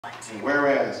And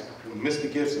whereas, when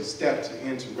Mr. Gibson stepped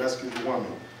in to rescue the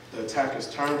woman, the attackers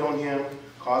turned on him,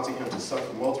 causing him to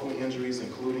suffer multiple injuries,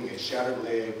 including a shattered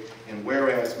leg. And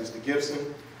whereas Mr.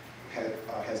 Gibson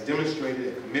has demonstrated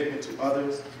a commitment to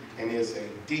others and is a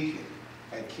deacon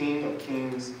at King of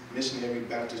Kings Missionary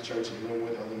Baptist Church in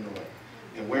Linwood, Illinois.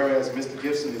 And whereas Mr.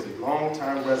 Gibson is a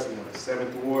longtime resident of the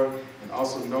 7th Ward and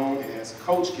also known as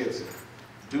Coach Gibson,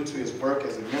 due to his work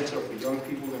as a mentor for young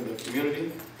people in the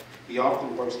community, he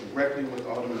often works directly with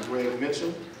Alderman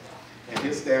Mitchell and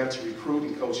his staff to recruit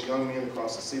and coach young men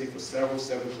across the city for several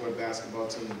 7th Ward basketball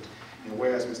teams. And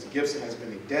whereas Mr. Gibson has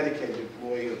been a dedicated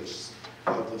employee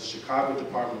of the Chicago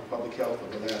Department of Public Health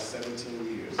for the last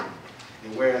 17 years.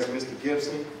 And whereas Mr.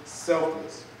 Gibson's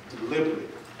selfless, deliberate,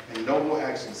 and noble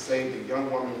actions saved a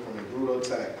young woman from a brutal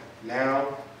attack,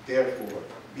 now, therefore,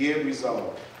 be it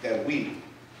resolved that we,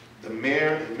 the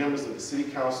mayor and members of the City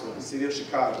Council of the City of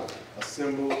Chicago,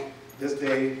 assembled this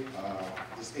day,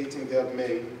 this 18th of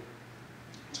May,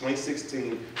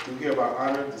 2016, do hereby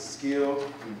honor the skill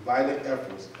and violent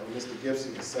efforts of Mr.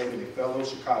 Gibson in saving a fellow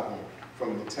Chicagoan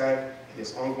from an attack and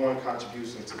his ongoing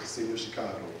contributions to the City of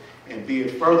Chicago. And be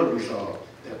it further resolved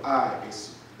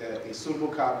that a suitable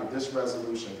copy of this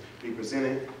resolution be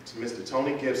presented to Mr.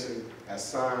 Tony Gibson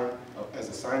as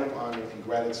a sign of honor and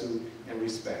gratitude and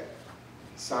respect.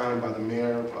 Signed by the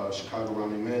Mayor of Chicago,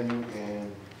 Rahm Emanuel,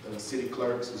 and the City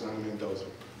Clerk, Susanna Mendoza.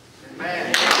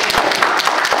 Amen.